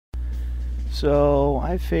So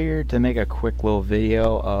I figured to make a quick little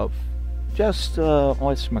video of just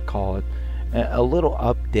whatchamacallit, a little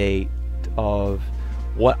update of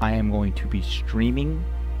what I am going to be streaming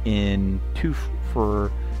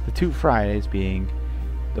for the 2 Fridays, being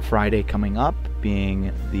the Friday coming up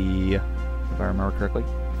being the, if I remember correctly,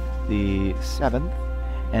 the 7th,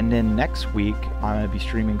 and then next week I'm going to be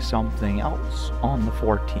streaming something else on the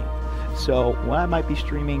 14th. So what I might be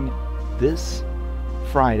streaming this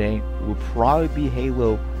Friday will probably be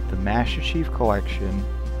Halo the Master Chief Collection,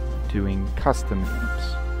 doing custom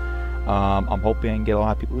games. I'm hoping I can get a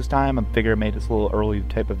lot of people this time. I figure I made this a little early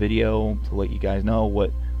type of video to let you guys know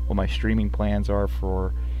what my streaming plans are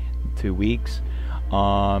for 2 weeks.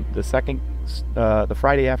 The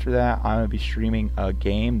Friday after that, I'm going to be streaming a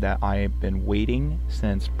game that I've been waiting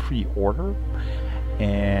since pre-order,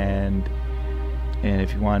 and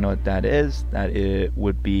if you want to know what that is, that it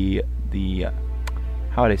would be the,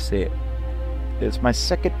 how would I say it? It's my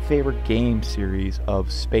second favorite game series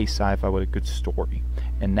of space sci-fi with a good story,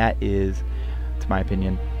 and that is, to my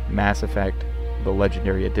opinion, Mass Effect: The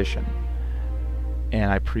Legendary Edition. And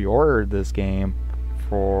I pre-ordered this game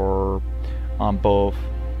on both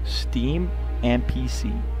Steam and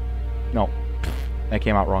PC. No, that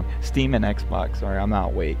came out wrong. Steam and Xbox. Sorry, I'm not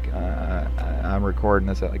awake. I'm recording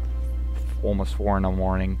this at like almost 4 in the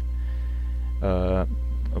morning of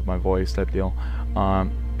my voice type deal.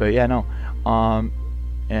 But yeah, no.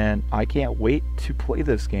 And I can't wait to play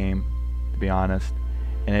this game, to be honest.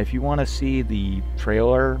 And if you want to see the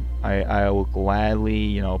trailer, I will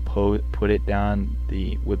gladly, put it down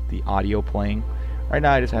with the audio playing. Right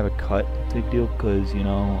now I just have a cut type deal because,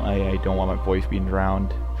 I don't want my voice being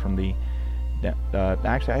drowned from the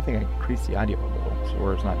actually, I think I increased the audio a little so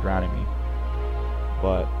where it's not drowning me.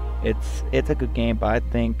 But it's a good game, but I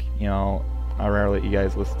think, I'd rather let you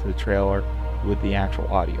guys listen to the trailer with the actual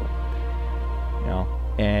audio.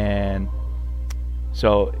 And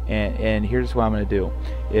so, and here's what I'm gonna do.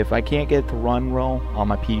 If I can't get it to run well on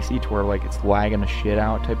my PC to where like it's lagging the shit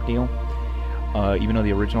out type deal, even though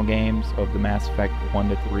the original games of the Mass Effect 1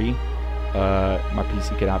 to 3, my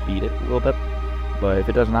PC cannot beat it a little bit. But if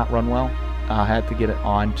it does not run well, I'll have to get it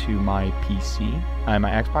onto my PC,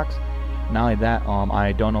 my Xbox. Not only that,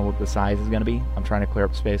 I don't know what the size is gonna be. I'm trying to clear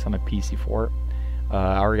up space on my PC for it.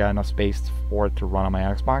 I already got enough space for it to run on my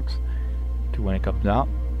Xbox to when it comes out.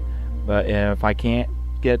 But if I can't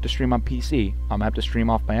get it to stream on PC, I'm gonna have to stream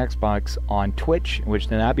off my Xbox on Twitch, which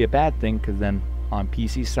then that'd be a bad thing, because then on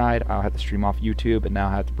PC side I'll have to stream off YouTube, and now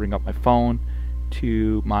I have to bring up my phone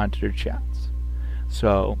to monitor chats.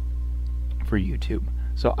 So for YouTube,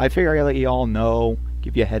 so I figure I'll let you all know,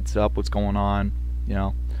 give you a heads up what's going on.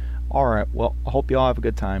 All right. Well, I hope you all have a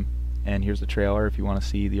good time. And here's the trailer if you want to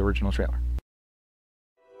see the original trailer.